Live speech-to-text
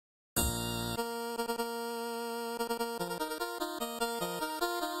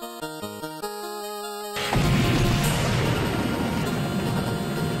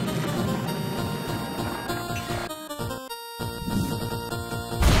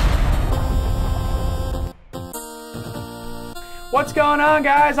What's going on,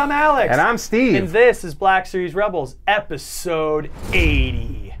 guys? I'm Alex. And I'm Steve. And this is Black Series Rebels, episode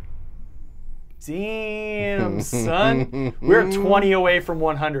 80. Damn, son. We're 20 away from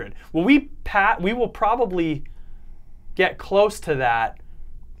 100. Well, we will probably get close to that.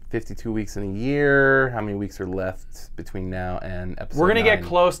 52 weeks in a year. How many weeks are left between now and episode We're going to 9? get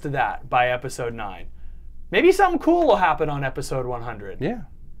close to that by episode 9. Maybe something cool will happen on episode 100. Yeah.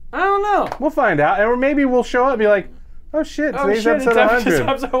 I don't know. We'll find out. Or maybe we'll show up and be like, oh shit, today's shit, episode it's 100.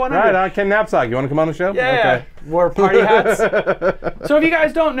 episode 100. Right on, Ken Knapsack. You want to come on the show? Yeah, Okay. wear party hats. So if you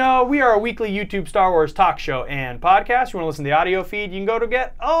guys don't know, we are a weekly YouTube Star Wars talk show and podcast. You want to listen to the audio feed, you can go to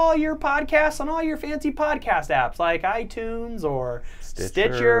get all your podcasts on all your fancy podcast apps like iTunes or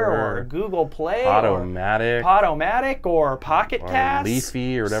Stitcher or Google Play Podomatic or Pocket Cast.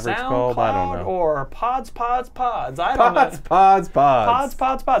 Leafy or whatever it's called. I don't know. Or Pods. I don't know. Pods.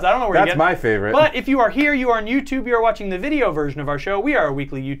 I don't know where you get That's my favorite. But if you are here, you are on YouTube, you are watching the video version of our show. We are a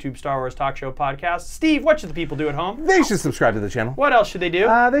weekly YouTube Star Wars talk show podcast. Steve, what should the people do at home? They should subscribe to the channel. What else should they do?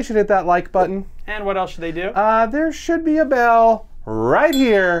 They should hit that like button. And what else should they do? There should be a bell right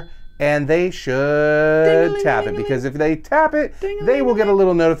here, and they should tap it, because if they tap it, they will get a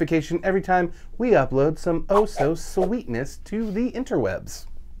little notification every time we upload some oh-so-sweetness to the interwebs.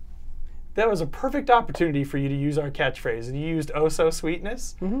 That was a perfect opportunity for you to use our catchphrase, and you used "oh so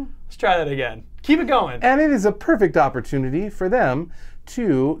sweetness." Let's try that again. Keep it going. And it is a perfect opportunity for them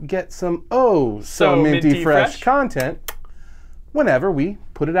to get some minty fresh content whenever we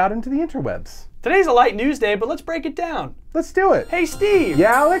put it out into the interwebs. Today's a light news day, but let's break it down. Let's do it. Hey, Steve.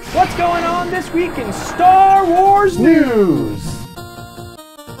 Yeah, Alex? What's going on this week in Star Wars news?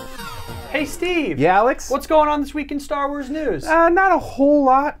 Hey, Steve. Yeah, Alex? What's going on this week in Star Wars news? Not a whole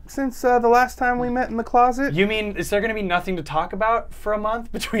lot since the last time we met in the closet. You mean, is there going to be nothing to talk about for a month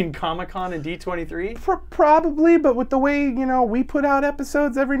between Comic-Con and D23? Probably, but with the way, we put out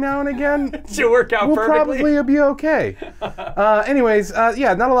episodes every now and again, it should work out perfectly. We'll probably be okay. Anyways,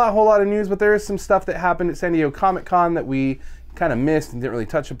 yeah, not a whole lot of news, but there is some stuff that happened at San Diego Comic-Con that we kind of missed and didn't really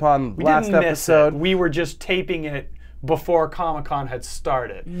touch upon last episode. We were just taping it before Comic-Con had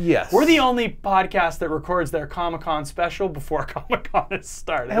started. Yes. We're the only podcast that records their Comic-Con special before Comic-Con has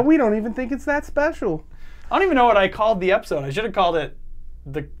started. And we don't even think it's that special. I don't even know what I called the episode. I should have called it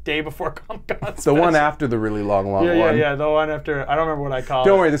the day before Comic-Con The one after the really long one. Yeah, the one after. I don't remember what I called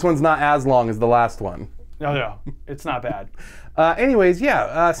it. Don't worry, this one's not as long as the last one. No, it's not bad. Anyways,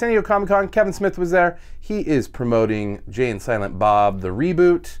 yeah, San Diego Comic-Con, Kevin Smith was there. He is promoting Jay and Silent Bob, the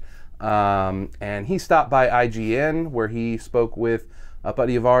reboot. And he stopped by IGN, where he spoke with a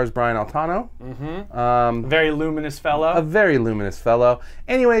buddy of ours, Brian Altano. Very luminous fellow. A very luminous fellow.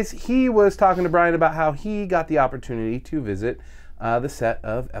 Anyways, he was talking to Brian about how he got the opportunity to visit the set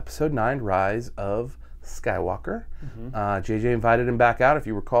of Episode 9, Rise of Skywalker. JJ invited him back out, if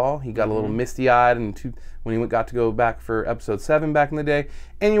you recall. He got a little misty-eyed when he got to go back for Episode 7 back in the day.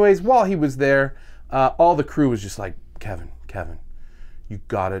 Anyways, while he was there, all the crew was just like, Kevin, you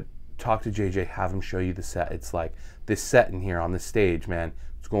gotta talk to JJ, have him show you the set. It's like this set in here on this stage, man.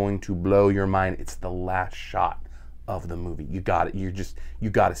 It's going to blow your mind. It's the last shot of the movie. You got it. You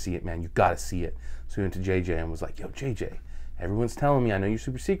got to see it, man. You got to see it. So he went to JJ and was like, yo, JJ, everyone's telling me, I know you're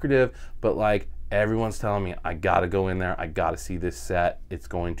super secretive, but like everyone's telling me I got to go in there. I got to see this set. It's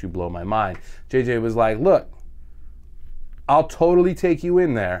going to blow my mind. JJ was like, look, I'll totally take you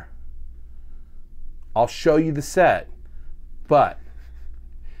in there. I'll show you the set, but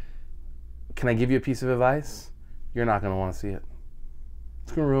can I give you a piece of advice? You're not going to want to see it.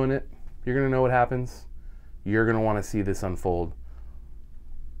 It's going to ruin it. You're going to know what happens. You're going to want to see this unfold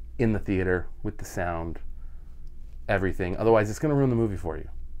in the theater with the sound, everything. Otherwise, it's going to ruin the movie for you.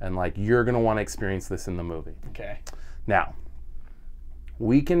 And like, you're going to want to experience this in the movie. Okay. Now,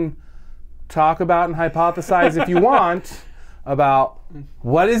 we can talk about and hypothesize if you want about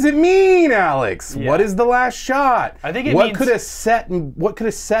what does it mean, Alex? Yeah. What is the last shot? I think it what means, could a set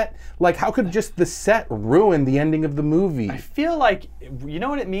like how could just the set ruin the ending of the movie? I feel like, you know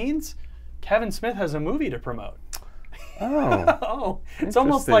what it means? Kevin Smith has a movie to promote. Oh. It's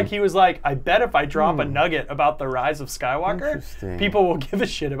almost like he was like, I bet if I drop a nugget about the rise of Skywalker, people will give a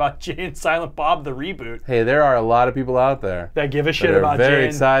shit about Jay and Silent Bob, the reboot. Hey, there are a lot of people out there that give a shit about Jay. Very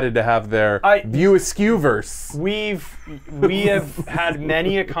excited to have their view askew-verse. We have had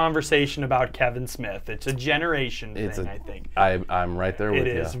many a conversation about Kevin Smith. It's a generation thing, I think. I'm right there with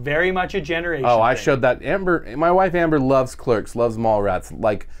you. It is very much a generation thing. I showed that. My wife Amber loves Clerks, loves Mallrats.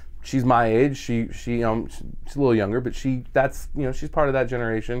 Like, she's my age. She's a little younger, but she's part of that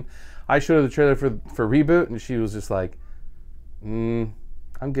generation. I showed her the trailer for Reboot, and she was just like,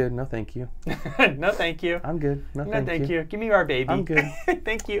 I'm good. No, thank you. No, thank you. I'm good. No, No, thank you. Give me our baby. I'm good.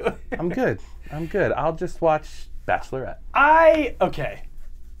 Thank you. I'm good. I'm good. I'll just watch Bachelorette. Okay.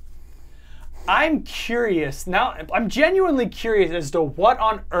 I'm curious now. I'm genuinely curious as to what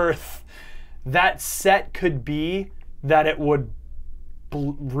on earth that set could be that it would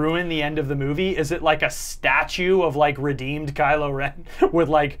ruin the end of the movie. Is it like a statue of like redeemed Kylo Ren with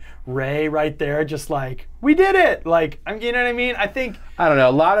like Rey right there, just like, we did it? Like, you know what I mean? I don't know.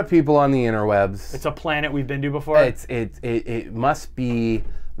 A lot of people on the interwebs. It's a planet we've been to before. It must be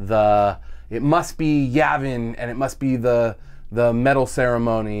Yavin, and it must be the medal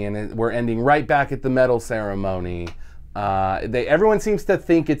ceremony, and we're ending right back at the medal ceremony. Everyone seems to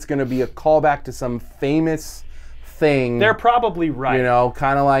think it's going to be a callback to some famous thing. They're probably right. You know,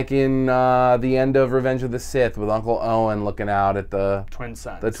 kind of like in the end of Revenge of the Sith with Uncle Owen looking out at the twin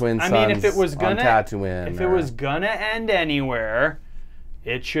suns. The twin suns. I mean, if it was on Tatooine, it was gonna end anywhere,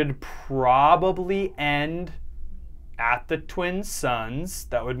 it should probably end at the twin suns.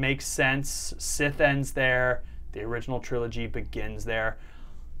 That would make sense. Sith ends there. The original trilogy begins there.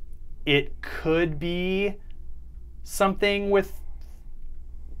 It could be something with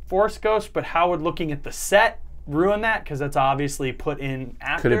Force Ghost, but how would looking at the set ruin that? Because that's obviously put in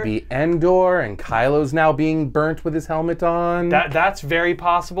after. Could it be Endor and Kylo's now being burnt with his helmet on? That's very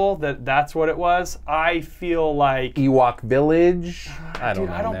possible. That's what it was. I feel like Ewok Village. I don't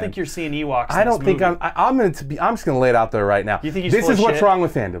know. I don't think you're seeing Ewoks. I don't think I'm just gonna lay it out there right now. You think this is what's wrong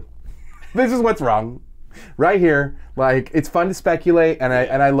with fandom? This is what's wrong. Right here, like, it's fun to speculate, and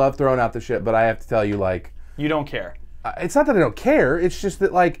I love throwing out the shit, but I have to tell you, like, you don't care. It's not that I don't care. It's just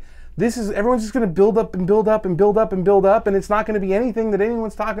that, like, everyone's just going to build up and build up and build up and build up, and it's not going to be anything that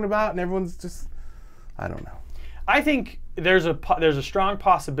anyone's talking about, and everyone's just, I don't know. I think there's a strong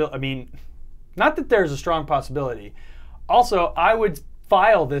possibility. I mean, not that there's a strong possibility. Also, I would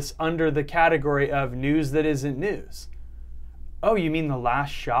file this under the category of news that isn't news. Oh, you mean the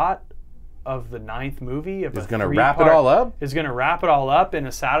last shot of the 9th movie of is going to wrap it all up? Is going to wrap it all up in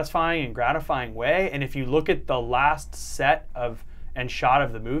a satisfying and gratifying way. And if you look at the last set of and shot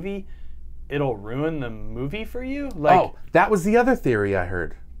of the movie, it'll ruin the movie for you. Like, that was the other theory I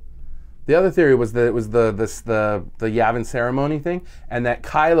heard. The other theory was that it was the Yavin ceremony thing, and that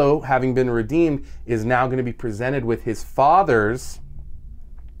Kylo, having been redeemed, is now going to be presented with his father's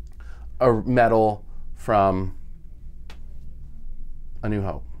medal from A New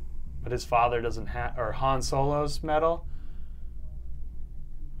Hope. But his father doesn't have, or Han Solo's medal?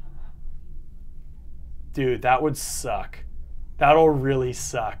 Dude, that would suck. That'll really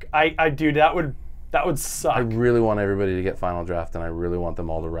suck. Dude, that would suck. I really want everybody to get Final Draft, and I really want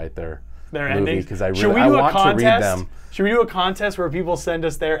them all to write their endings, because I want to read them. Should we do a contest where people send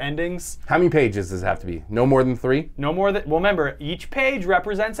us their endings? How many pages does it have to be? No more than 3? No more than. Well, remember, each page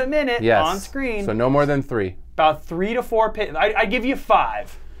represents a minute on screen. So no more than 3. About 3 to 4 pages. I give you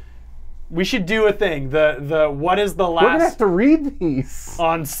 5. We should do a thing. The what is the last? We're gonna have to read these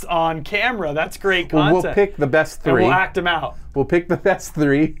on camera. That's great content. We'll pick the best 3. And we'll act them out. We'll pick the best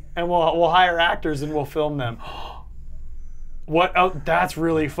 3. And we'll hire actors and we'll film them. What? Oh, that's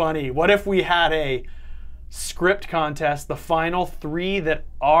really funny. What if we had a script contest? The final 3 that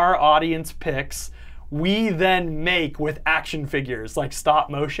our audience picks, we then make with action figures, like stop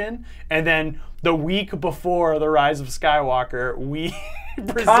motion, and then the week before The Rise of Skywalker, we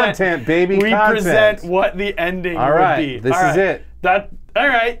present content, baby. We content. Present what the ending would be. This is it. All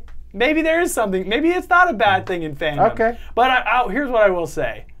right. Maybe there is something. Maybe it's not a bad thing in fandom. Okay. But here's what I will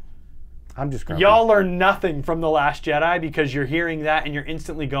say. I'm just grumpy. Y'all learn nothing from The Last Jedi because you're hearing that and you're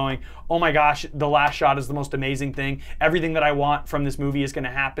instantly going, oh my gosh, the last shot is the most amazing thing. Everything that I want from this movie is going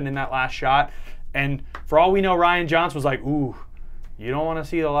to happen in that last shot. And for all we know, Rian Johnson was like, ooh, you don't want to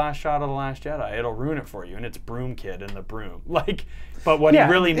see the last shot of The Last Jedi. It'll ruin it for you. And it's Broom Kid and the broom. Like, but what he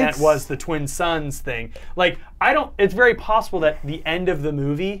really meant was the twin sons thing. Like, it's very possible that the end of the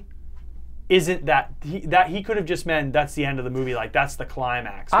movie isn't that he could have just meant that's the end of the movie, like that's the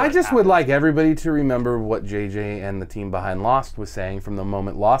climax. I just would like everybody to remember what JJ and the team behind Lost was saying from the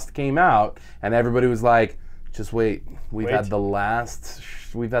moment Lost came out, and everybody was like, just wait, we've had the last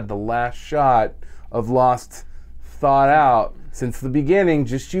shot of Lost thought out since the beginning,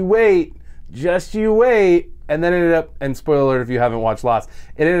 just you wait, and then it ended up, and spoiler alert if you haven't watched Lost,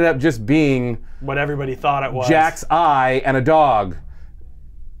 it ended up just being what everybody thought it was. Jack's eye and a dog.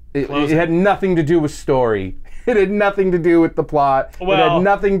 It had nothing to do with story. It had nothing to do with the plot. Well, it had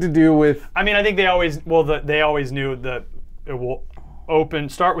nothing to do with. I mean, I think they always knew that it will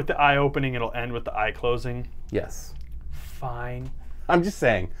start with the eye opening, it'll end with the eye closing. Yes. Fine. I'm just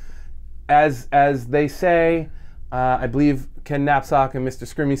saying, as they say, I believe Ken Knapsack and Mr.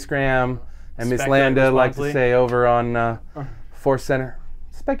 Scrimmy Scram and Miss Speculate Landa like to responsibly. say over on Force Center.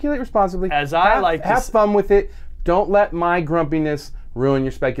 Speculate responsibly. As I like to have fun with it. Don't let my grumpiness ruin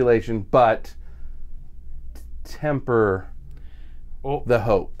your speculation, but temper Well, the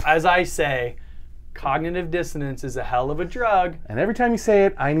hope. as I say, cognitive dissonance is a hell of a drug. And every time you say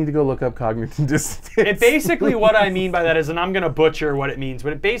it, I need to go look up cognitive dissonance. It basically, what I mean by that is, and I'm going to butcher what it means,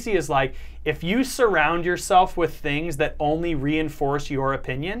 but it basically is like, if you surround yourself with things that only reinforce your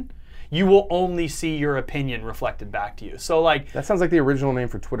opinion, you will only see your opinion reflected back to you. So like, That sounds like the original name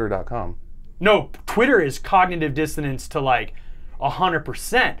for Twitter.com. no, Twitter is cognitive dissonance to like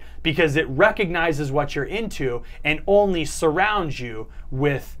 100% because it recognizes what you're into and only surrounds you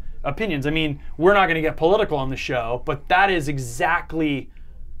with opinions. I mean, we're not going to get political on the show, but that is exactly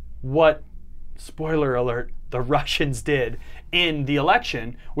what, spoiler alert, the Russians did in the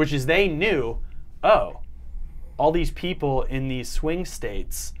election, which is they knew, oh, all these people in these swing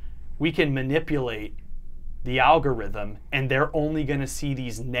states, we can manipulate the algorithm and they're only going to see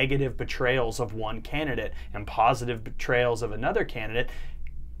these negative betrayals of one candidate and positive betrayals of another candidate.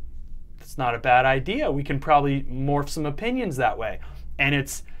 It's not a bad idea. We can probably morph some opinions that way. And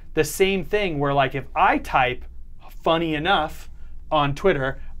it's the same thing where, like, if I type funny enough on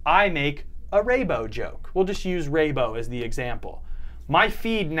Twitter, I make a Raybo joke. We'll just use Raybo as the example. My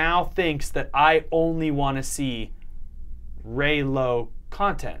feed now thinks that I only want to see Raylo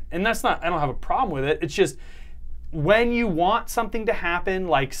content. And that's not, I don't have a problem with it. It's just when you want something to happen,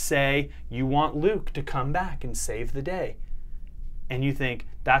 like say you want Luke to come back and save the day, and you think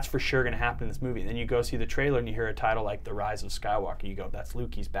that's for sure going to happen in this movie, and then you go see the trailer and you hear a title like The Rise of Skywalker, you go, that's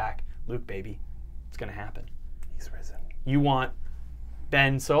Luke, he's back. Luke, baby, it's going to happen. He's risen. You want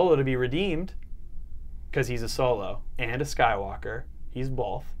Ben Solo to be redeemed because he's a Solo and a Skywalker. He's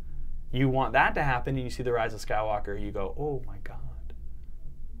both. You want that to happen and you see The Rise of Skywalker, you go, oh my God,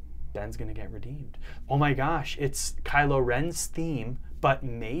 Ben's going to get redeemed. Oh my gosh, it's Kylo Ren's theme, but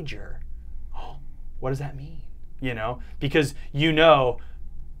major. Oh, what does that mean? You know, because you know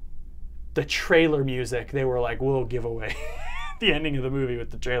the trailer music, they were like, we'll give away the ending of the movie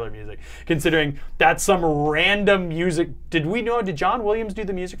with the trailer music, considering that's some random music. Did John Williams do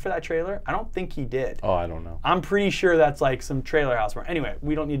the music for that trailer? I don't think he did. Oh, I don't know. I'm pretty sure that's like some trailer house. Anyway,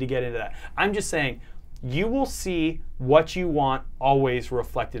 we don't need to get into that. I'm just saying, you will see what you want always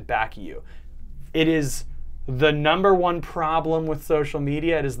reflected back at you. It is the number one problem with social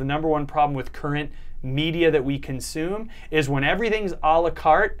media. It is the number one problem with current media that we consume, is when everything's a la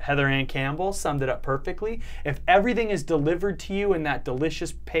carte. Heather Ann Campbell summed it up perfectly. If everything is delivered to you in that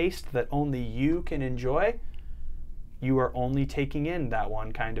delicious paste that only you can enjoy, you are only taking in that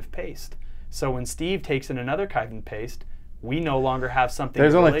one kind of paste. So when Steve takes in another kind of paste, we no longer have something.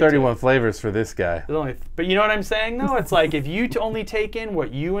 There's to only relate to. 31 flavors for this guy. But you know what I'm saying, though? It's like if you only take in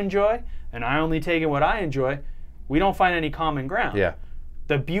what you enjoy and I only take in what I enjoy, we don't find any common ground. Yeah.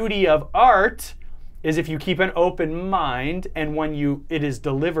 The beauty of art is if you keep an open mind, and when it is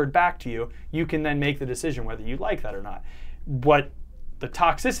delivered back to you, you can then make the decision whether you like that or not. What the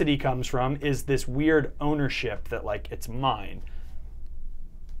toxicity comes from is this weird ownership that, like, it's mine,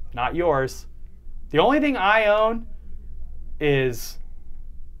 not yours. The only thing I own is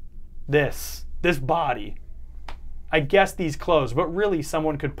this body. I guess these clothes, but really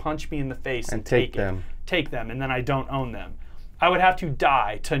someone could punch me in the face and take them. Take them, and then I don't own them. I would have to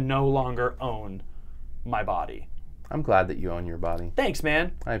die to no longer own my body. I'm glad that you own your body. Thanks,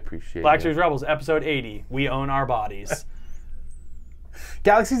 man. I appreciate Black it. Series Rebels, episode 80. We own our bodies.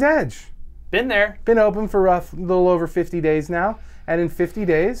 Galaxy's Edge. Been there. Been open for a little over 50 days now. And in 50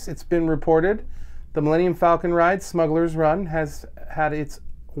 days, it's been reported the Millennium Falcon ride, Smuggler's Run, has had its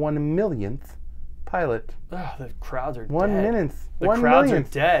 1 millionth pilot. Oh, the crowds are 1 dead. millionth. The 1 crowds millionth.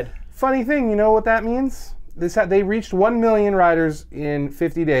 are dead. Funny thing, you know what that means? They reached 1 million riders in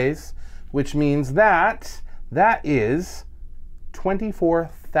 50 days, which means that is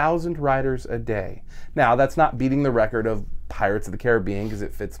 24,000 riders a day. Now, that's not beating the record of Pirates of the Caribbean because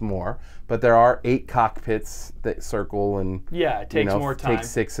it fits more, but there are 8 cockpits that circle and Yeah, it takes more time. Take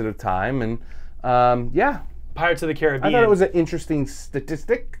 6 at a time, and yeah. Pirates of the Caribbean. I thought it was an interesting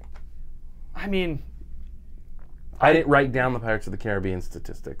statistic. I mean, I didn't write down the Pirates of the Caribbean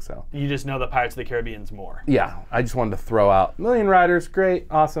statistic, so. you just know the Pirates of the Caribbean's more. Yeah, I just wanted to throw out million riders, great,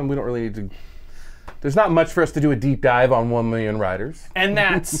 awesome. We don't really need to. There's not much for us to do a deep dive on 1 million riders. And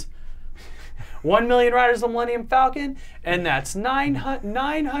that's 1 million riders on Millennium Falcon, and that's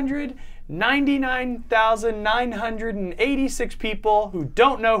 999,986 people who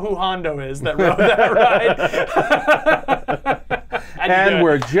don't know who Hondo is that rode that ride. And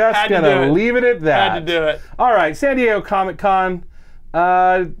we're just going to leave it at that. Had to do it. All right, San Diego Comic-Con.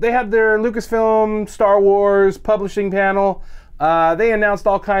 They had their Lucasfilm Star Wars publishing panel. They announced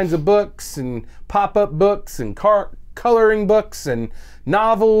all kinds of books and pop-up books and coloring books and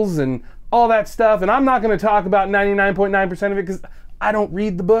novels and all that stuff. And I'm not going to talk about 99.9% of it because I don't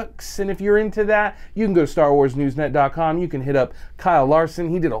read the books. And if you're into that, you can go to StarWarsNewsNet.com. You can hit up Kyle Larson.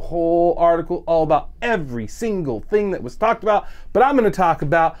 He did a whole article all about every single thing that was talked about. But I'm going to talk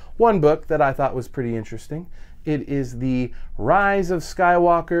about one book that I thought was pretty interesting. It is the Rise of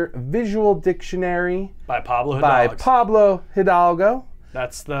Skywalker Visual Dictionary by Pablo Hidalgo.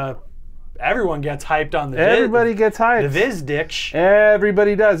 That's everyone gets hyped on the Everybody gets hyped. The Viz Dict.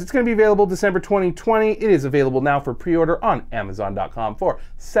 Everybody does. It's going to be available December 2020. It is available now for pre-order on Amazon.com for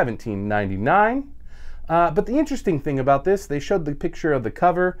 $17.99. But the interesting thing about this, they showed the picture of the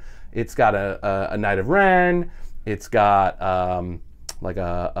cover. It's got a Knight of Ren. It's got like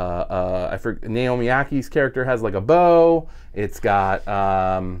I forget, Naomi Aki's character has like a bow. It's got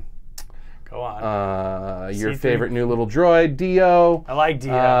go on. Your favorite new little droid, Dio. I like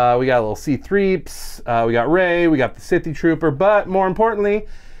Dio. We got a little C-3PS. We got Rey. We got the Sith Trooper. But more importantly,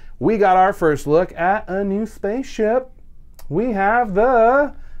 we got our first look at a new spaceship. We have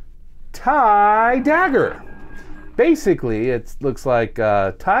the TIE Dagger. Basically, it looks like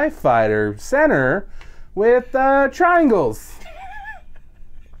a TIE Fighter center with triangles.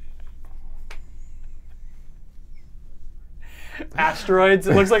 Asteroids.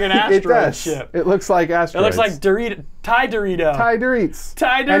 It looks like an asteroid ship. It looks like asteroids. It looks like TIE Dorito. TIE Doritos.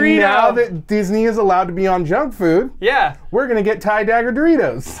 TIE Dorito. And now that Disney is allowed to be on junk food, yeah, we're gonna get TIE Dagger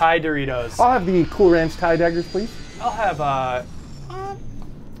Doritos. TIE Doritos. I'll have the Cool Ranch TIE Daggers, please. I'll have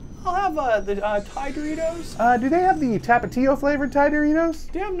the TIE Doritos. Do they have the Tapatio flavored TIE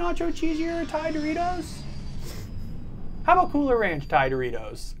Doritos? Do you have nacho cheesier TIE Doritos? How about Cooler Ranch TIE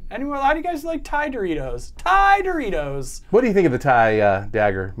Doritos? Anywhere? How do you guys like TIE Doritos? TIE Doritos. What do you think of the TIE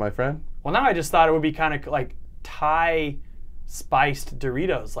Dagger, my friend? Well, now I just thought it would be kind of like Thai spiced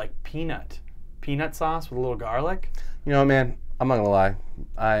Doritos, like peanut sauce with a little garlic. You know, man, I'm not gonna lie.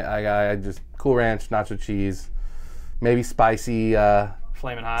 I just Cool Ranch, nacho cheese, maybe spicy.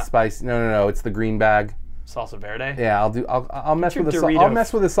 Flamin' Hot. Spice? No. It's the green bag. Salsa verde. Yeah, I'll mess with I'll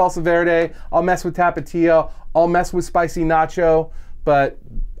mess with the salsa verde. I'll mess with Tapatio. I'll mess with spicy nacho. But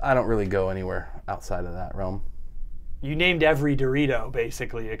I don't really go anywhere outside of that realm. You named every Dorito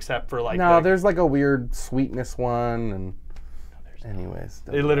basically, except for like. No, there's like a weird sweetness one, and anyways.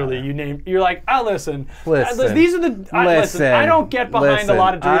 They literally, you're like, listen. Listen. These are the. Listen. I don't get behind a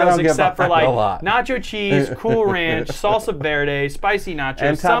lot of Doritos except for like nacho cheese, Cool Ranch, salsa verde, spicy nachos,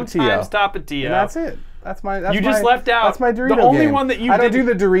 and sometimes Tapatio. And that's it. That's my. You just left out. That's my Dorito. The only game. one that you. I don't do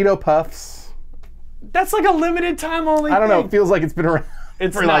the Dorito Puffs. That's like a limited time only. I don't know. It feels like it's been around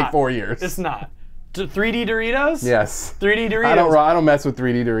for not. like 4 years. It's not. 3D Doritos? Yes. 3D Doritos. I don't mess with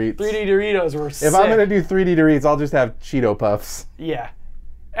 3D Doritos. 3D Doritos were sick. If I'm gonna do 3D Doritos, I'll just have Cheeto Puffs. Yeah.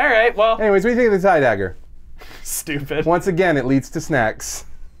 All right. Well. Anyways, what do you think of the TIE Dagger? Stupid. Once again, it leads to snacks.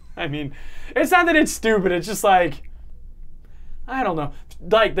 I mean, it's not that it's stupid. It's just like, I don't know.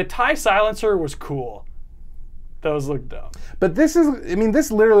 Like the TIE Silencer was cool. Those look dumb. But this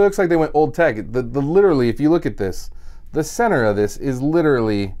literally looks like they went old tech. The literally, if you look at this, the center of this is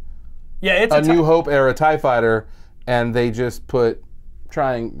literally it's a New Hope era TIE fighter, and they just put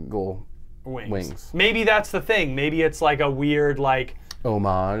triangle wings. Maybe that's the thing. Maybe it's like a weird like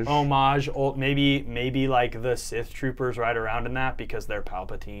homage. Maybe like the Sith troopers ride around in that because they're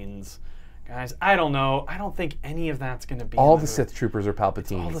Palpatines. Guys, I don't know. I don't think any of that's going to be all the Sith troopers are Palpatines.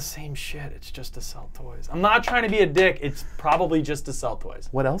 It's all the same shit. It's just to sell toys. I'm not trying to be a dick. It's probably just to sell toys.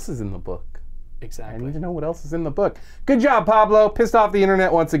 What else is in the book? Exactly. I need to know what else is in the book. Good job, Pablo. Pissed off the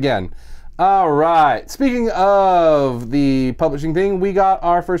internet once again. All right. Speaking of the publishing thing, we got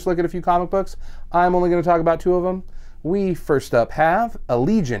our first look at a few comic books. I'm only going to talk about 2 of them. We first up have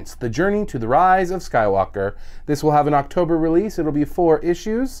Allegiance, The Journey to the Rise of Skywalker. This will have an October release. It'll be 4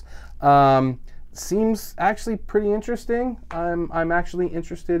 issues. Seems actually pretty interesting. I'm actually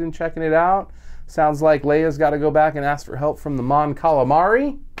interested in checking it out. Sounds like Leia's got to go back and ask for help from the Mon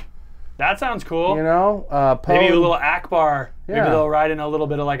Calamari. That sounds cool. You know, Poe, maybe a little Akbar. Yeah. Maybe they'll ride in a little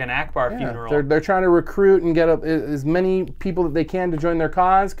bit of like an Akbar funeral. They're trying to recruit and get as many people that they can to join their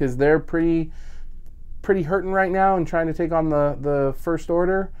cause because they're pretty hurting right now and trying to take on the First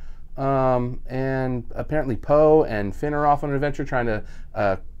Order. And apparently Poe and Finn are off on an adventure trying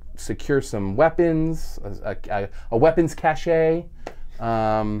to secure some weapons, a weapons cache. You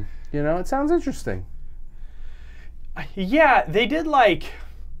know, it sounds interesting. Yeah, they did like...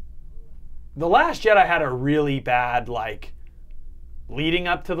 The Last Jedi had a really bad, like, leading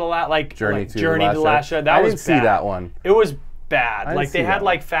up to the Journey to to the Last Jedi. That I was didn't see bad. that one. It was bad. didn't Like see they had that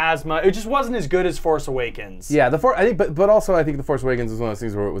like Phasma. It just wasn't as good as Force Awakens. Yeah, I think, but also I think the Force Awakens is one of those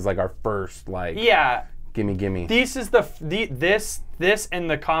things where it was like our first like. Yeah. Gimme. This is this and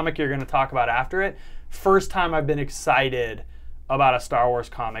the comic you're going to talk about after it. First time I've been excited about a Star Wars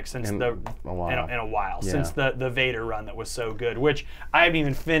comic since in a while Yeah. since the Vader run that was so good, which I haven't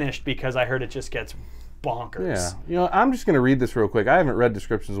even finished because I heard it just gets bonkers. Yeah. I'm just going to read this real quick. I haven't read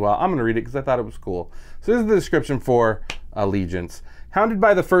descriptions well. I'm going to read it because I thought it was cool. So this is the description for Allegiance. Hounded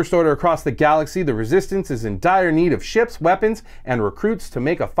by the First Order across the galaxy, the Resistance is in dire need of ships, weapons, and recruits to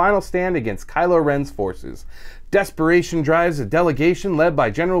make a final stand against Kylo Ren's forces. Desperation drives a delegation led by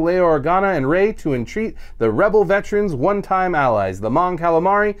General Leia Organa and Rey to entreat the rebel veterans' one-time allies, the Mon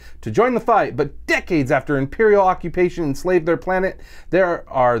Calamari, to join the fight. But decades after Imperial occupation enslaved their planet, there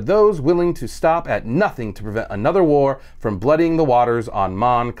are those willing to stop at nothing to prevent another war from bloodying the waters on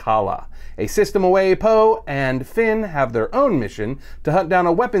Mon Cala. A system away, Poe and Finn have their own mission to hunt down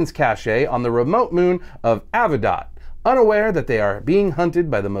a weapons cache on the remote moon of Avidot, unaware that they are being hunted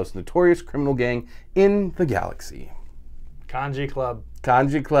by the most notorious criminal gang in the galaxy. Kanji Club.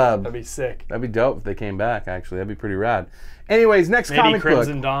 Kanji Club. That'd be sick. That'd be dope if they came back, actually. That'd be pretty rad. Anyways, next comic book. Maybe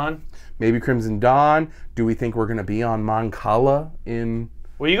Crimson Dawn. Maybe Crimson Dawn. Do we think we're going to be on Mon Cala in...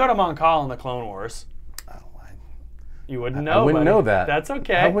 Well, you go to Mon Cala in the Clone Wars. You wouldn't know. I wouldn't know that. That's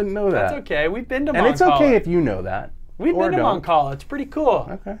okay. I wouldn't know that. That's okay. We've been to Mon And it's Cala. okay if you know that. We've been to Mon Cala. It's pretty cool.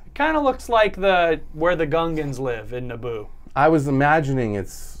 Okay. It kind of looks like where the Gungans live in Naboo. I was imagining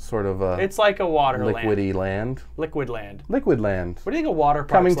it's sort of a... It's like a water liquidy land. Liquid land. Liquid land. What do you think of water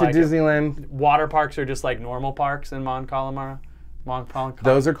parks Coming to like? Disneyland. Water parks are just like normal parks in Mon Calamari?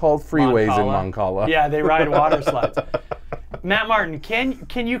 Those are called freeways in Mon Cala. Yeah, they ride water slides. Matt Martin,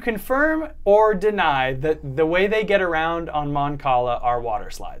 can you confirm or deny that the way they get around on Mon Cala are water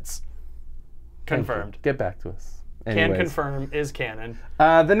slides? Confirmed. Get back to us. Can confirm is canon.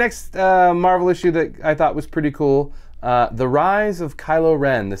 The next Marvel issue that I thought was pretty cool, The Rise of Kylo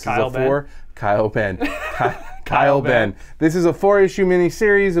Ren. This is Kyle Ben. Kyle Ben. This is a 4-issue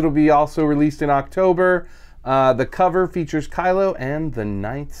miniseries. It'll be also released in October. The cover features Kylo and the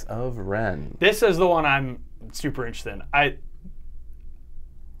Knights of Ren. This is the one I'm super interested in.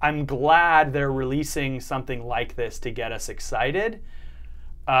 I'm glad they're releasing something like this to get us excited.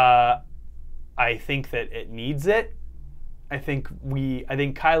 I think that it needs it. I think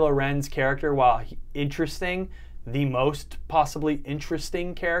Kylo Ren's character, while interesting, the most possibly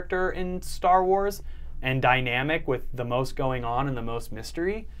interesting character in Star Wars and dynamic with the most going on and the most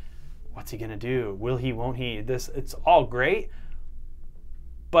mystery. What's he gonna do? Will he, won't he? It's all great.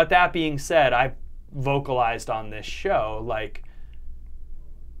 But that being said, I've vocalized on this show, like,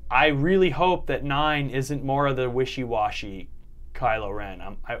 I really hope that 9 isn't more of the wishy-washy Kylo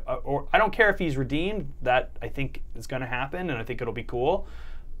Ren. I don't care if he's redeemed. That I think is going to happen, and I think it'll be cool.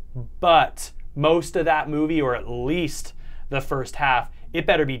 But most of that movie, or at least the first half, it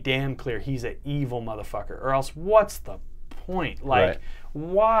better be damn clear he's an evil motherfucker, or else what's the point? Like, right.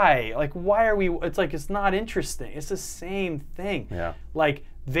 Why? Like, why are we? It's like it's not interesting. It's the same thing. Yeah. Like,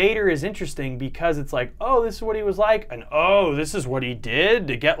 Vader is interesting because it's like, oh, this is what he was like, and oh, this is what he did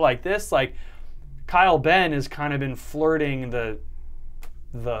to get like this. Like, Kyle Ben has kind of been flirting the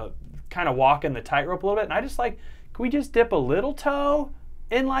kind of walking the tightrope a little bit, and I just like, can we just dip a little toe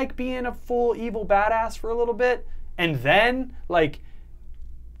in like being a full evil badass for a little bit, and then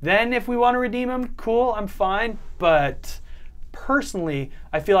if we want to redeem him, cool, I'm fine. But personally,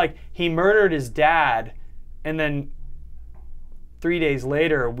 I feel like he murdered his dad, and then 3 days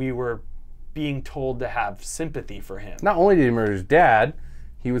later, we were being told to have sympathy for him. Not only did he murder his dad,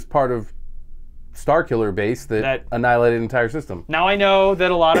 he was part of Starkiller base that annihilated an entire system. Now I know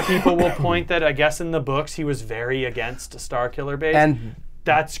that a lot of people will point that, I guess in the books, he was very against Starkiller base. And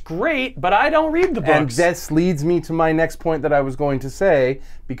that's great, but I don't read the books. And this leads me to my next point that I was going to say,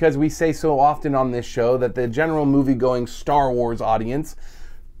 because we say so often on this show that the general movie-going Star Wars audience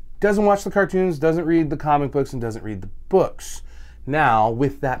doesn't watch the cartoons, doesn't read the comic books, and doesn't read the books. Now,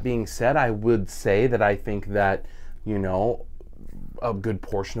 with that being said, I would say that I think that, you know, a good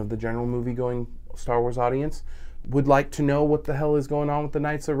portion of the general movie-going Star Wars audience would like to know what the hell is going on with the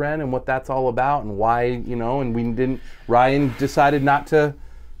Knights of Ren and what that's all about and why, you know, and Ryan decided not to,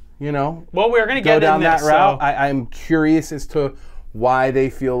 you know, well, we're gonna go down that route. So I'm curious as to why they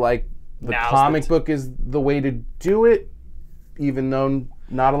feel like the comic book is the way to do it, even though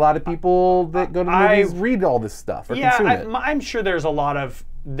not a lot of people that go to the movies read all this stuff or consume it. I'm sure there's a lot of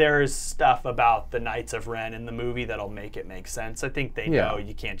there's stuff about the Knights of Ren in the movie that'll make it make sense. I think they know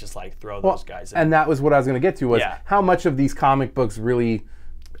you can't just like throw those guys in. And that was what I was going to get to, was how much of these comic books really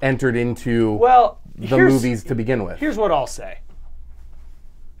entered into the movies to begin with. Here's what I'll say.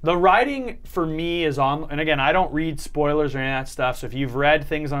 The writing for me is on, and again, I don't read spoilers or any of that stuff, so if you've read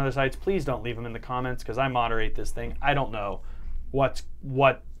things on other sites, please don't leave them in the comments, because I moderate this thing. I don't know what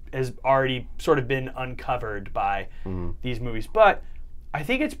has already sort of been uncovered by these movies. But I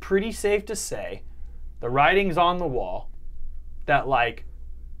think it's pretty safe to say the writing's on the wall that, like,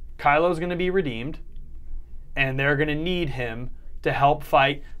 Kylo's going to be redeemed, and they're going to need him to help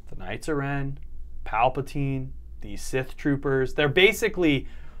fight the Knights of Ren, Palpatine, these Sith troopers. They're basically,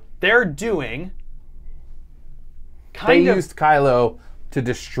 they're doing They used Kylo to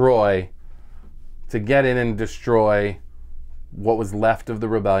get in and destroy what was left of the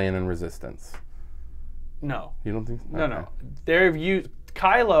rebellion and resistance. No. You don't think so? No, no. They've used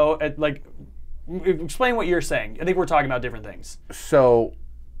Kylo at, like, explain what you're saying. I think we're talking about different things. So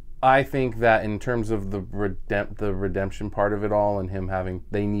I think that in terms of the redemption part of it all, and him having,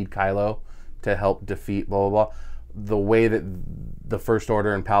 they need Kylo to help defeat blah, blah, blah. The way that the First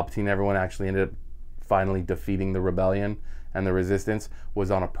Order and Palpatine, everyone actually ended up finally defeating the rebellion and the resistance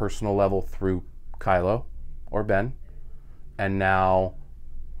was on a personal level through Kylo or Ben. And now,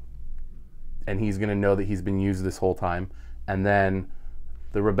 and he's going to know that he's been used this whole time. And then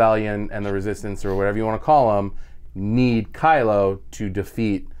the rebellion and the resistance, or whatever you want to call them, need Kylo to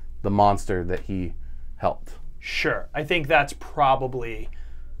defeat the monster that he helped. Sure. I think that's probably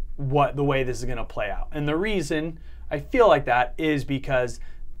the way this is going to play out. And the reason I feel like that is because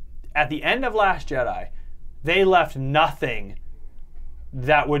at the end of Last Jedi, they left nothing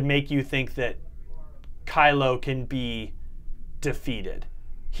that would make you think that Kylo can be defeated.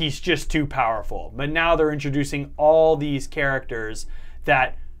 He's just too powerful. But now they're introducing all these characters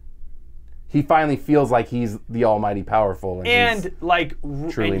that he finally feels like he's the almighty powerful, and he's like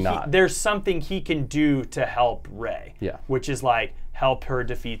truly not. There's something he can do to help Rey. Yeah. Which is like help her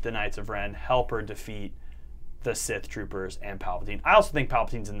defeat the Knights of Ren, help her defeat the Sith troopers and Palpatine. I also think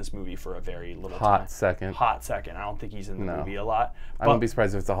Palpatine's in this movie for a very little time. Hot second. I don't think he's in the movie a lot. I wouldn't be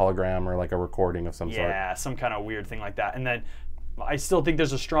surprised if it's a hologram or like a recording of some sort. Yeah, some kind of weird thing like that. And then I still think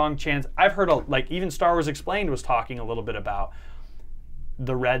there's a strong chance. I've heard, like, even Star Wars Explained was talking a little bit about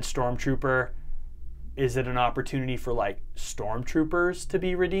the Red Stormtrooper. Is it an opportunity for, like, stormtroopers to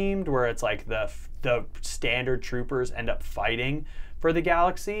be redeemed, where it's like the standard troopers end up fighting for the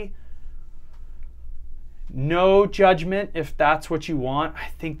galaxy? No judgment if that's what you want. I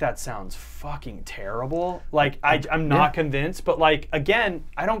think that sounds fucking terrible. Like, I'm not convinced, but, like, again,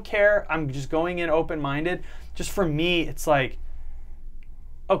 I don't care. I'm just going in open-minded. Just for me, it's like,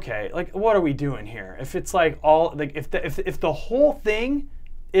 okay, like, what are we doing here? If it's like all, like, if the whole thing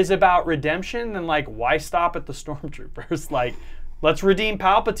is about redemption, then, like, why stop at the stormtroopers? Like, let's redeem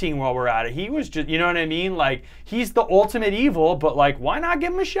Palpatine while we're at it. He was just, you know what I mean? Like, he's the ultimate evil, but, like, why not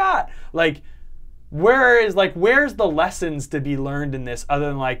give him a shot? Like, where's the lessons to be learned in this, other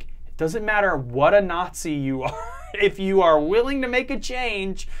than, like, it doesn't matter what a Nazi you are. If you are willing to make a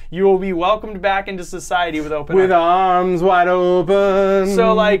change, you will be welcomed back into society with open arms. With arms wide open.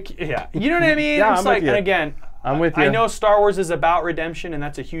 So, like, yeah, you know what I mean? Yeah, it's I'm like, with you. and again, I'm with you. I know Star Wars is about redemption, and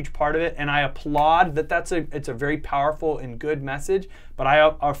that's a huge part of it, and I applaud that it's a very powerful and good message, but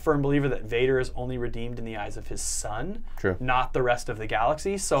I'm a firm believer that Vader is only redeemed in the eyes of his son, True. Not the rest of the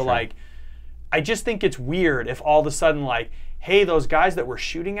galaxy. So, like, I just think it's weird if all of a sudden, like, hey, those guys that were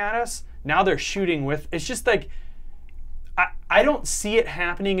shooting at us, now they're shooting with, it's just like, I don't see it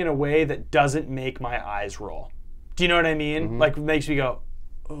happening in a way that doesn't make my eyes roll. Do you know what I mean? Mm-hmm. Like, it makes me go,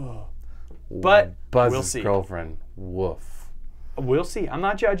 ugh. But Buzz's we'll see. girlfriend. Woof. We'll see. I'm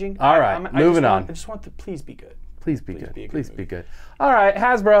not judging. All right, moving on. I just want to please be good. Please be good. be a good Please movie. be good. All right,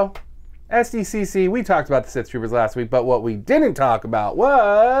 Hasbro. SDCC, we talked about the Sith Troopers last week, but what we didn't talk about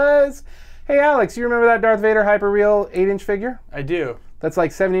was, hey, Alex, you remember that Darth Vader hyper-real 8-inch figure? I do. That's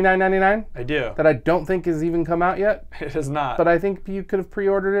like $79.99? I do. That I don't think has even come out yet. It is not. But I think you could have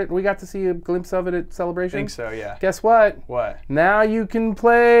pre-ordered it. We got to see a glimpse of it at Celebration. I think so, yeah. Guess what? What? Now you can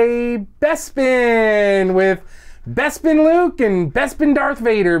play Bespin with Bespin Luke and Bespin Darth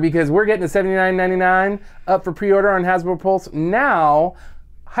Vader, because we're getting a $79.99 up for pre-order on Hasbro Pulse. Now,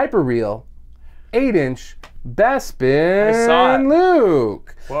 hyper-real 8-inch Bespin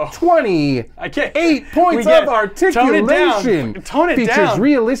Luke. Whoa. 28 points of articulation. Tone it Features down.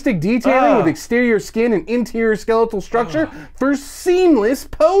 realistic detailing with exterior skin and interior skeletal structure for seamless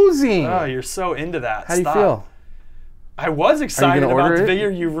posing. Oh, you're so into that. How do you feel? I was excited gonna about order the it? figure.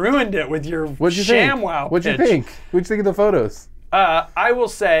 You ruined it with your What'd you think? ShamWow What'd you pitch. think? What'd you think of the photos? I will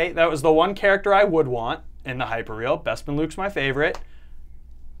say that was the one character I would want in the Hyperreal. Bespin Luke's my favorite.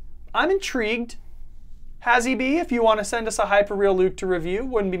 I'm intrigued. Has he be? If you want to send us a Hyperreal Luke to review,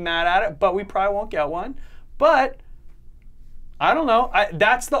 wouldn't be mad at it, but we probably won't get one. But I don't know.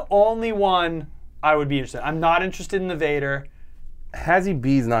 That's the only one I would be interested in. I'm not interested in the Vader. Hazzy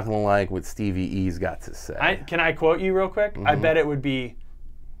B's not going to like what Stevie E's got to say. Can I quote you real quick? I bet it would be,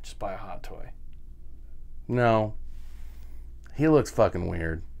 just buy a hot toy. No. He looks fucking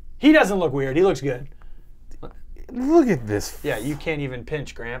weird. He doesn't look weird. He looks good. Look at this. Yeah, you can't even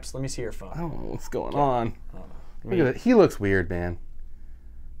pinch, Gramps. Let me see your phone. I don't know what's going on. Look at it. He looks weird, man.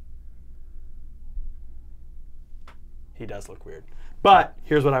 He does look weird. But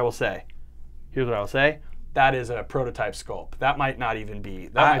here's what I will say. That is a prototype sculpt. That might not even be.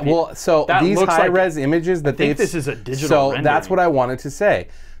 So these high-res images that I think this is a digital rendering. That's what I wanted to say.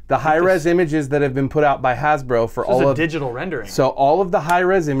 The high-res images that have been put out by Hasbro for all of digital rendering. So all of the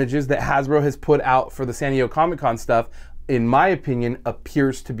high-res images that Hasbro has put out for the San Diego Comic-Con stuff, in my opinion,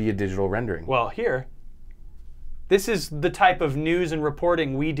 appears to be a digital rendering. Well, here, this is the type of news and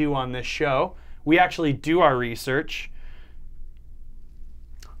reporting we do on this show. We actually do our research.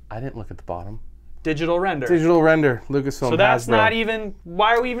 I didn't look at the bottom. Digital render. Digital render, Lucasfilm. So that's Hasbro. not even.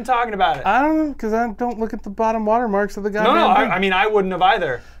 Why are we even talking about it? I don't know, because I don't look at the bottom watermarks of the goddamn No, thing. I mean I wouldn't have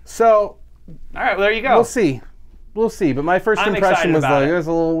either. So, all right, well, there you go. We'll see. But my first impression was like, it's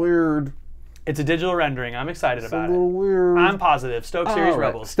a little weird. It's a digital rendering. I'm excited about it. It's a little weird. I'm positive. Stoke Series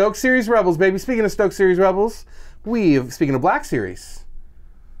Rebels. Stoke Series Rebels, baby. Speaking of Stoke Series Rebels, speaking of Black Series,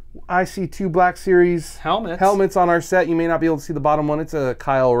 I see 2 Black Series helmets on our set. You may not be able to see the bottom one. It's a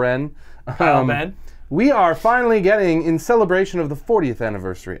Kyle Ren. Kyle Ben. We are finally getting, in celebration of the 40th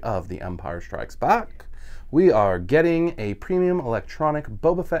anniversary of The Empire Strikes Back, we are getting a premium electronic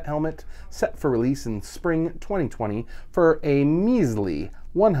Boba Fett helmet set for release in spring 2020 for a measly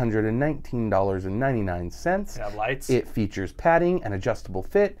 $119.99. It have lights. It features padding, an adjustable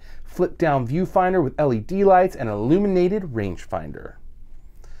fit, flip-down viewfinder with LED lights, and an illuminated rangefinder.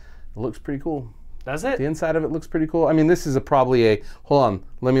 It looks pretty cool. Does it? The inside of it looks pretty cool. I mean, this is probably a... Hold on.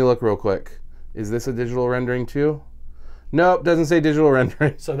 Let me look real quick. Is this a digital rendering too? Nope, doesn't say digital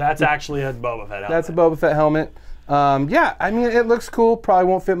rendering. So that's actually a Boba Fett helmet. That's a Boba Fett helmet. Yeah, I mean, it looks cool. Probably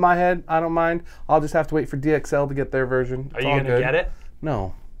won't fit my head. I don't mind. I'll just have to wait for DXL to get their version. Are you going to get it?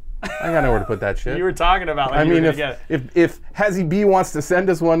 No. I got nowhere to put that shit. You were talking about I mean, if Hazzy B wants to send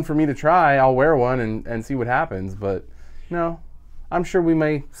us one for me to try, I'll wear one and see what happens. But no, I'm sure we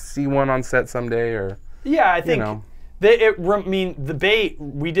may see one on set someday. Or yeah, I think the bait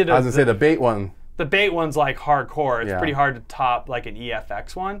we did. I was gonna say the bait one. The bait one's like hardcore. It's pretty hard to top like an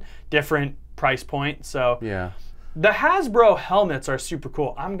EFX one. Different price point. So yeah, the Hasbro helmets are super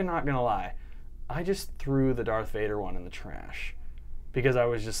cool. I'm not gonna lie, I just threw the Darth Vader one in the trash because I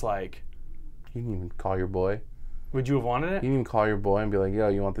was just like, you didn't even call your boy. Would you have wanted it? You didn't even call your boy and be like, yo,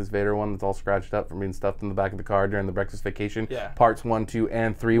 you want this Vader one that's all scratched up from being stuffed in the back of the car during the Breakfast Vacation? Yeah. Parts 1, 2,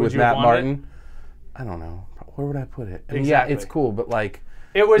 and 3 with Matt Martin. I don't know. Where would I put it? I mean, exactly. Yeah, it's cool, but like,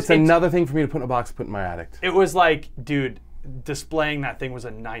 it's another thing for me to put in a box to put in my attic. It was like, dude, displaying that thing was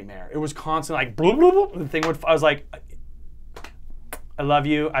a nightmare. It was constantly like, bloop, bloop, bloop. The thing would, I was like, I love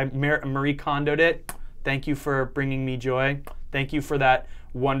you. I Marie Kondo'd it. Thank you for bringing me joy. Thank you for that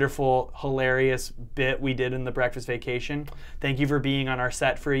wonderful, hilarious bit we did in the Breakfast Vacation. Thank you for being on our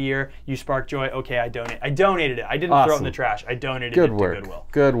set for a year. You sparked joy. Okay, I donated it. I didn't throw it in the trash. I donated it to Goodwill.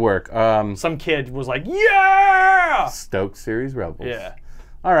 Good work. Some kid was like, yeah! Stoke Series Rebels. Yeah.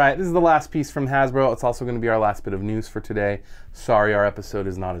 All right, this is the last piece from Hasbro. It's also going to be our last bit of news for today. Sorry our episode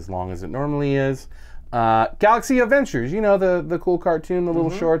is not as long as it normally is. Galaxy Adventures, you know, the cool cartoon, the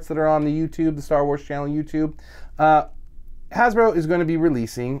little shorts that are on the YouTube, the Star Wars channel YouTube. Hasbro is going to be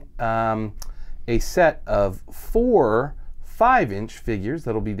releasing a set of 4 5-inch figures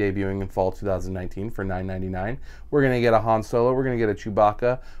that'll be debuting in fall 2019 for $9.99. We're going to get a Han Solo, we're going to get a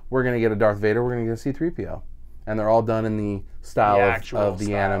Chewbacca, we're going to get a Darth Vader, we're going to get a C-3PO. And they're all done in the style of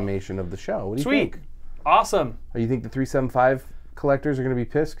the animation of the show. What do you think? Sweet. Awesome. You think the 375 collectors are going to be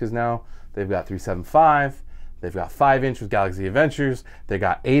pissed because now they've got 375, they've got 5-inch with Galaxy Adventures, they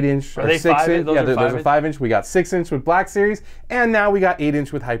got 8-inch or 6-inch. Yeah, there's a 5-inch. We got 6-inch with Black Series, and now we got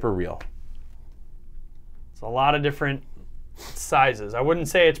 8-inch with Hyper Real. It's a lot of different sizes. I wouldn't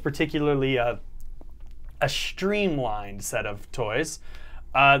say it's particularly a streamlined set of toys.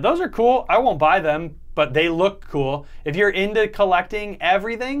 Those are cool. I won't buy them, but they look cool. If you're into collecting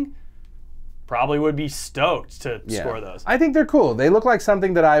everything, probably would be stoked to score those. I think they're cool. They look like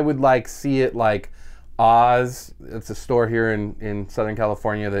something that I would like see at like Oz. It's a store here in Southern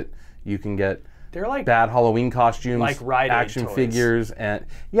California that you can get They're like bad Halloween costumes, like Rite Aid action toys. figures, and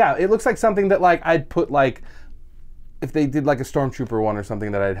yeah, it looks like something that like I'd put like if they did like a Stormtrooper one or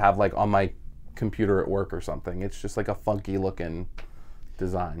something that I'd have like on my computer at work or something. It's just like a funky looking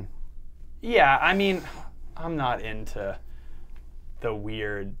design. Yeah, I mean, I'm not into the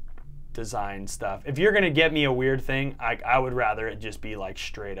weird design stuff. If you're gonna get me a weird thing, I would rather it just be like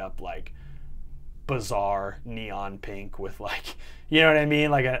straight up like bizarre neon pink with like, you know what I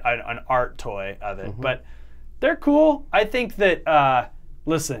mean, like an art toy of it. But they're cool. I think that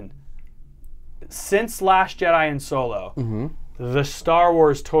listen, since Last Jedi and Solo, the Star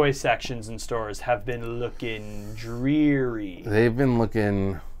Wars toy sections in stores have been looking dreary. They've been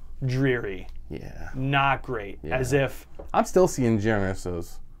looking dreary. Yeah. Not great. As if I'm still seeing Jyn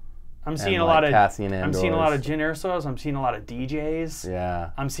Ersos. I'm seeing a like lot of Cassian I'm seeing a lot of Andors. Jyn Ersos. I'm seeing a lot of DJs.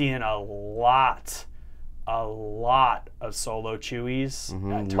 Yeah. I'm seeing a lot of Solo Chewies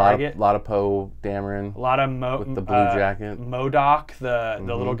at Target. A lot of Poe Dameron. A lot of with the blue jacket. MODOK, the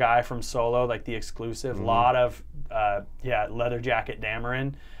little guy from Solo, like the exclusive. A lot of leather jacket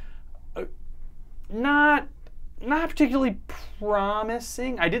Dameron. Not particularly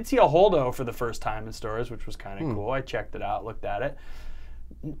promising. I did see a Holdo for the first time in stores, which was kind of cool. I checked it out, looked at it.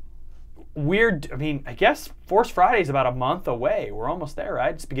 Weird. I mean, I guess Force Friday is about a month away. We're almost there,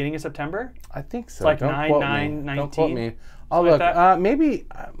 right? It's beginning of September. I think so. It's like Don't 9, quote 9, me. Don't quote 19, me. Oh, like look. that. Maybe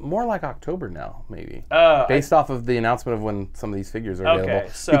more like October now. Maybe Uh, based off of the announcement of when some of these figures are Okay, available.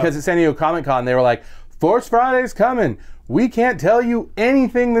 so- Because at San Diego Comic Con, they were like, "Force Friday's coming. We can't tell you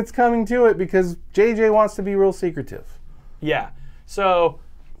anything that's coming to it because JJ wants to be real secretive." Yeah. So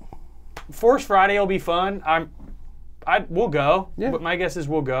Force Friday will be fun. We'll go. Yeah. But my guess is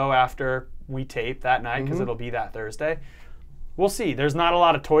we'll go after we tape that night because it'll be that Thursday. We'll see. There's not a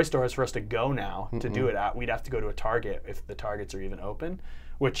lot of toy stores for us to go now to do it at. We'd have to go to a Target if the Targets are even open,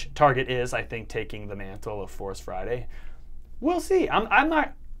 which Target is, I think, taking the mantle of Force Friday. We'll see. I'm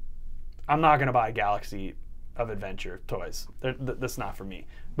not gonna buy Galaxy of Adventure toys. That's not for me.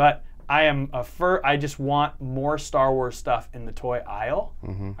 But I just want more Star Wars stuff in the toy aisle.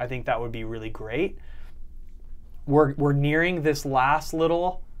 I think that would be really great. We're nearing this last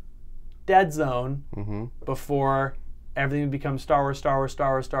little dead zone before everything becomes Star Wars, Star Wars,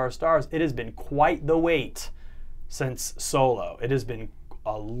 Star Wars, Star Wars, Star Wars. It has been quite the wait since Solo. It has been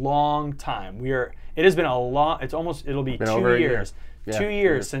a long time. It'll be over 2 a year. years. Yeah, 2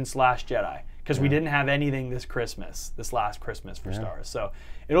 years since Last Jedi. Because we didn't have anything this last Christmas for Star Wars. So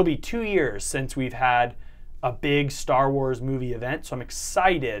it'll be 2 years since we've had a big Star Wars movie event. So I'm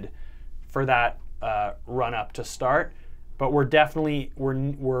excited for that run up to start. But we're definitely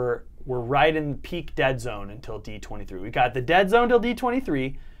we're right in the peak dead zone until D23. We got the dead zone till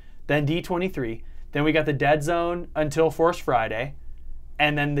D23, then D23, then we got the dead zone until Force Friday,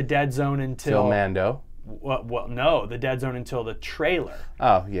 and then the dead zone until Mando. Well, no, the dead zone until the trailer.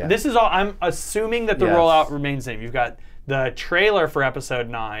 Oh yeah. This is all. I'm assuming that the Yes. rollout remains the same. You've got the trailer for Episode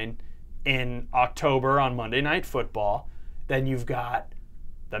 9 in October on Monday Night Football. Then you've got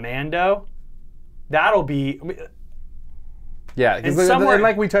the Mando. That'll be. Yeah, And because somewhere-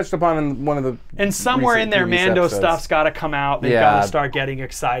 like we touched upon in one of the And somewhere in recent there, previous Mando episodes. stuff's got to come out. They've Yeah. got to start getting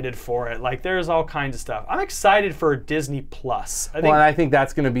excited for it. Like, there's all kinds of stuff. I'm excited for Disney Plus. I think Well, and I think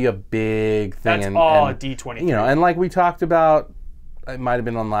that's going to be a big thing. that's and, all and, at D23. You know, and like we talked about, it might have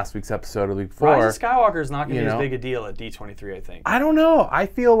been on last week's episode or the week before. Rise of Skywalker is not going to you be as know. big a deal at D23, I think. I don't know. I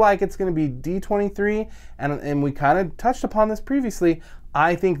feel like it's going to be D23, and we kind of touched upon this previously.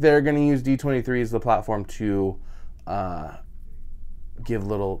 I think they're going to use D23 as the platform to give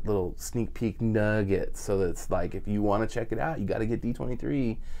little sneak peek nuggets, so that it's like if you want to check it out, you got to get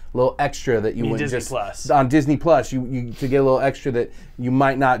D23, a little extra that you wouldn't Disney just Plus. on Disney Plus. You to get a little extra that you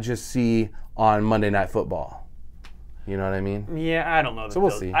might not just see on Monday Night Football. You know what I mean? Yeah, I don't know. So we'll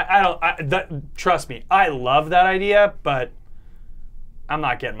see. Trust me, I love that idea, but I'm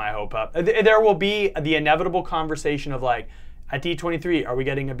not getting my hope up. There will be the inevitable conversation of like, at D23, are we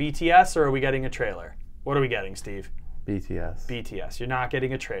getting a BTS or are we getting a trailer? What are we getting, Steve? BTS. BTS. You're not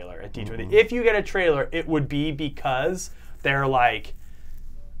getting a trailer at D23. If you get a trailer, it would be because they're like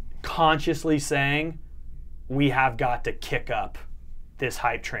consciously saying, we have got to kick up this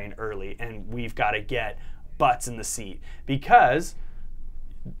hype train early and we've got to get butts in the seat, because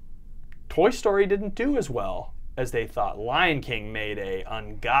Toy Story didn't do as well as they thought. Lion King made a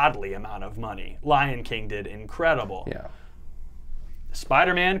ungodly amount of money. Lion King did incredible. Yeah.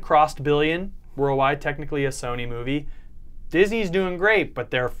 Spider-Man crossed billion worldwide, technically a Sony movie. Disney's doing great,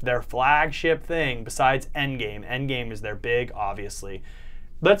 but their flagship thing, besides Endgame is their big, obviously.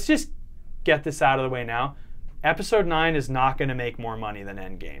 Let's just get this out of the way now. Episode 9 is not going to make more money than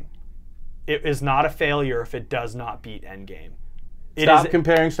Endgame. it is not a failure if it does not beat Endgame. Stop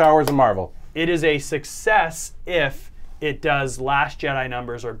comparing Star Wars and Marvel. It is a success if it does Last Jedi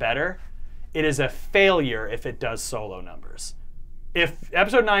numbers or better. It is a failure if it does Solo numbers. If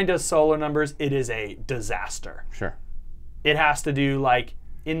Episode 9 does Solo numbers, it is a disaster. Sure. It has to do like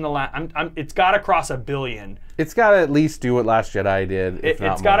in the it's got to cross 1 billion. It's got to at least do what Last Jedi did. If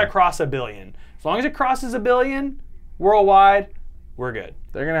not it's got to more. cross 1 billion. As long as it crosses 1 billion worldwide, we're good.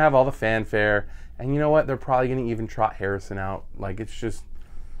 They're gonna have all the fanfare, and you know what? They're probably gonna even trot Harrison out. Like, it's just,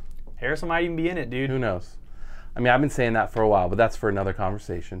 Harrison might even be in it, dude. who knows? I mean, I've been saying that for a while, but that's for another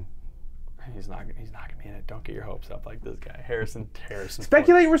conversation. He's not gonna be in it. Don't get your hopes up like this guy, Harrison.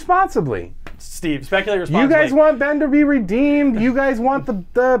 Speculate responsibly. Steve, speculate responsibly. You guys want Ben to be redeemed. You guys want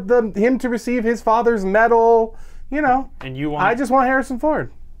the him to receive his father's medal. You know. And you want. I just want Harrison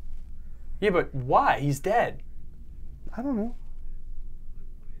Ford. Yeah, but why? He's dead. I don't know.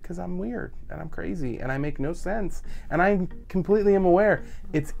 Because I'm weird and I'm crazy and I make no sense and I completely am aware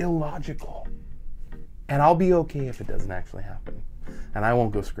it's illogical. And I'll be okay if it doesn't actually happen. And I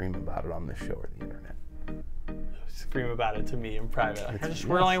won't go scream about it on this show or the internet. Scream about it to me in private. I just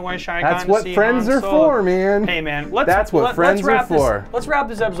really wish I That's got to what see friends Han are Solo. for, man. Hey, man. That's what friends are for. Let's wrap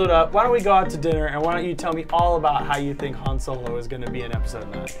this episode up. Why don't we go out to dinner and why don't you tell me all about how you think Han Solo is going to be in Episode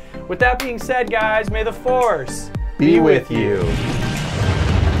 9. With that being said, guys, may the Force be with you.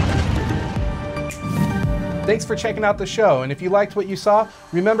 Thanks for checking out the show, and if you liked what you saw,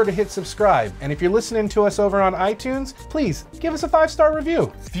 remember to hit subscribe. And if you're listening to us over on iTunes, please give us a 5-star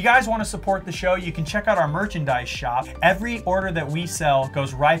review. If you guys want to support the show, you can check out our merchandise shop. Every order that we sell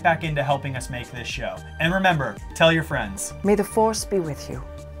goes right back into helping us make this show. And remember, tell your friends. May the Force be with you.